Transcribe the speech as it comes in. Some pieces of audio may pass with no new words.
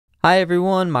Hi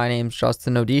everyone, my name is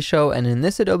Justin Odisho, and in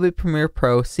this Adobe Premiere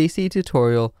Pro CC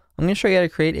tutorial, I'm going to show you how to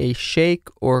create a shake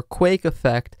or quake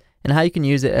effect and how you can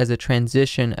use it as a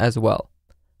transition as well.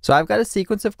 So I've got a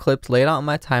sequence of clips laid out on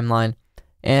my timeline,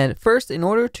 and first, in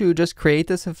order to just create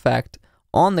this effect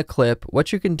on the clip,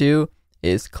 what you can do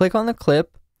is click on the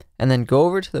clip and then go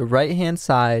over to the right hand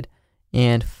side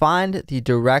and find the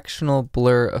directional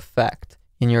blur effect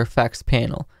in your effects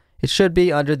panel. It should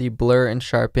be under the Blur and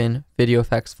Sharpen Video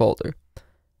Effects folder.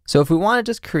 So if we want to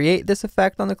just create this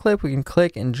effect on the clip, we can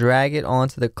click and drag it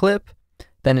onto the clip.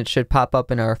 Then it should pop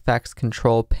up in our effects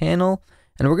control panel.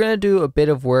 And we're going to do a bit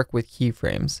of work with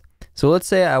keyframes. So let's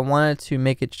say I wanted to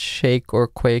make it shake or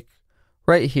quake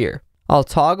right here. I'll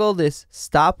toggle this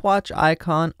stopwatch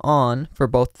icon on for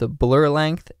both the blur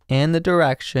length and the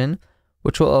direction,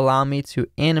 which will allow me to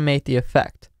animate the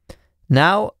effect.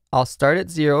 Now, I'll start at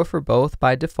 0 for both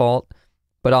by default,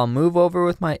 but I'll move over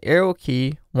with my arrow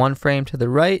key one frame to the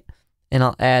right, and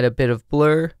I'll add a bit of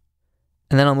blur,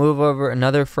 and then I'll move over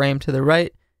another frame to the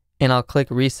right, and I'll click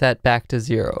reset back to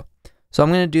 0. So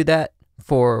I'm going to do that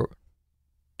for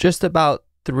just about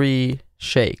 3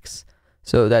 shakes.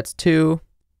 So that's 2,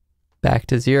 back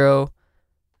to 0,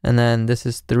 and then this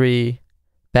is 3,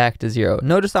 back to 0.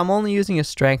 Notice I'm only using a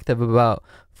strength of about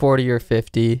 40 or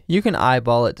 50. You can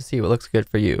eyeball it to see what looks good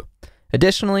for you.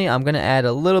 Additionally, I'm going to add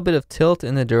a little bit of tilt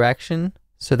in the direction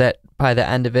so that by the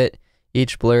end of it,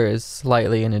 each blur is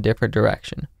slightly in a different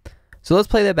direction. So let's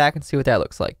play that back and see what that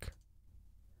looks like.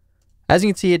 As you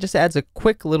can see, it just adds a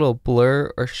quick little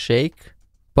blur or shake,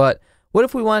 but what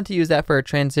if we wanted to use that for a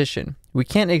transition? We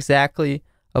can't exactly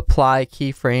apply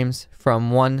keyframes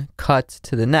from one cut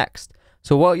to the next.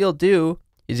 So what you'll do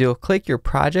is you'll click your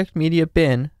project media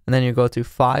bin, and then you go to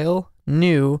File,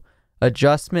 New,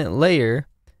 Adjustment Layer,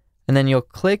 and then you'll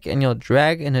click and you'll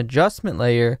drag an adjustment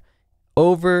layer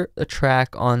over a track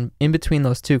on in between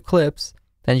those two clips.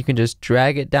 Then you can just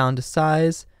drag it down to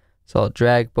size. So I'll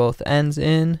drag both ends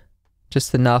in,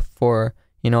 just enough for,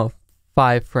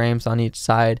 5 frames on each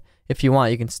side. If you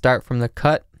want, you can start from the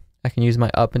cut. I can use my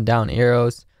up and down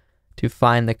arrows to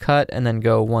find the cut and then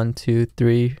go 1, 2,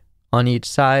 3 on each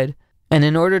side. And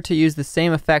in order to use the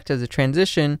same effect as a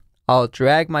transition, I'll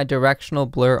drag my directional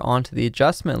blur onto the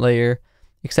adjustment layer,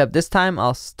 except this time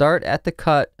I'll start at the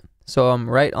cut, so I'm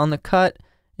right on the cut,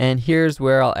 and here's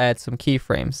where I'll add some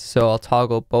keyframes. So I'll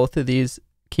toggle both of these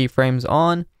keyframes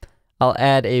on. I'll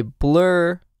add a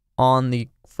blur on the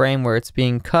frame where it's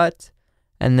being cut,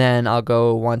 and then I'll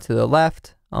go 1 to the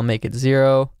left, I'll make it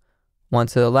 0, 1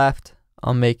 to the left,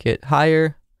 I'll make it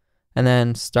higher, and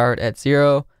then start at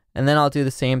 0. And then I'll do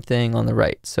the same thing on the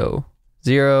right. So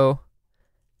 0,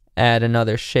 add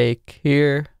another shake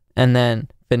here, and then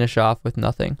finish off with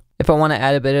nothing. If I want to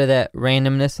add a bit of that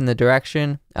randomness in the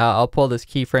direction, I'll pull this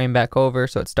keyframe back over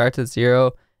so it starts at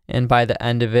 0, and by the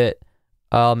end of it,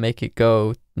 I'll make it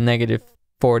go negative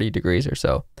 40 degrees or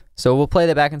so. So we'll play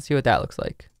that back and see what that looks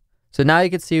like. So now you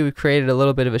can see we created a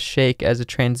little bit of a shake as a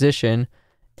transition,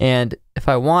 and if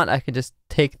I want, I can just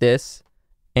take this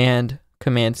and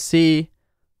Command C,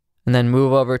 and then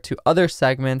move over to other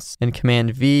segments and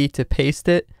Command V to paste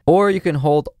it. Or you can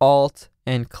hold Alt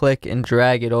and click and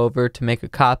drag it over to make a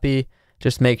copy.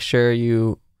 Just make sure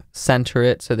you center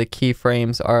it so the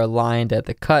keyframes are aligned at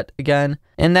the cut again.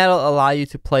 And that'll allow you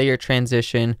to play your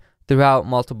transition throughout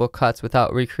multiple cuts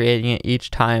without recreating it each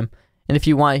time. And if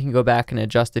you want, you can go back and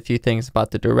adjust a few things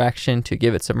about the direction to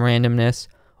give it some randomness.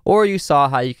 Or you saw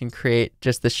how you can create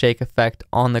just the shake effect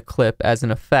on the clip as an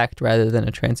effect rather than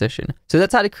a transition. So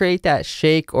that's how to create that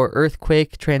shake or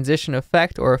earthquake transition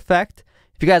effect or effect.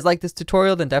 If you guys like this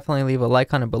tutorial, then definitely leave a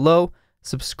like on it below.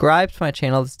 Subscribe to my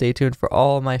channel to stay tuned for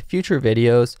all of my future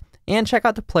videos. And check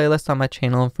out the playlist on my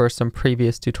channel for some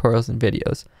previous tutorials and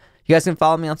videos. You guys can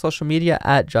follow me on social media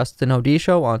at Justin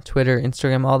Odisho on Twitter,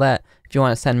 Instagram, all that. If you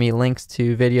want to send me links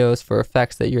to videos for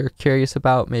effects that you're curious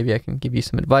about, maybe I can give you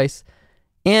some advice.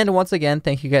 And once again,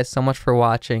 thank you guys so much for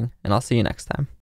watching, and I'll see you next time.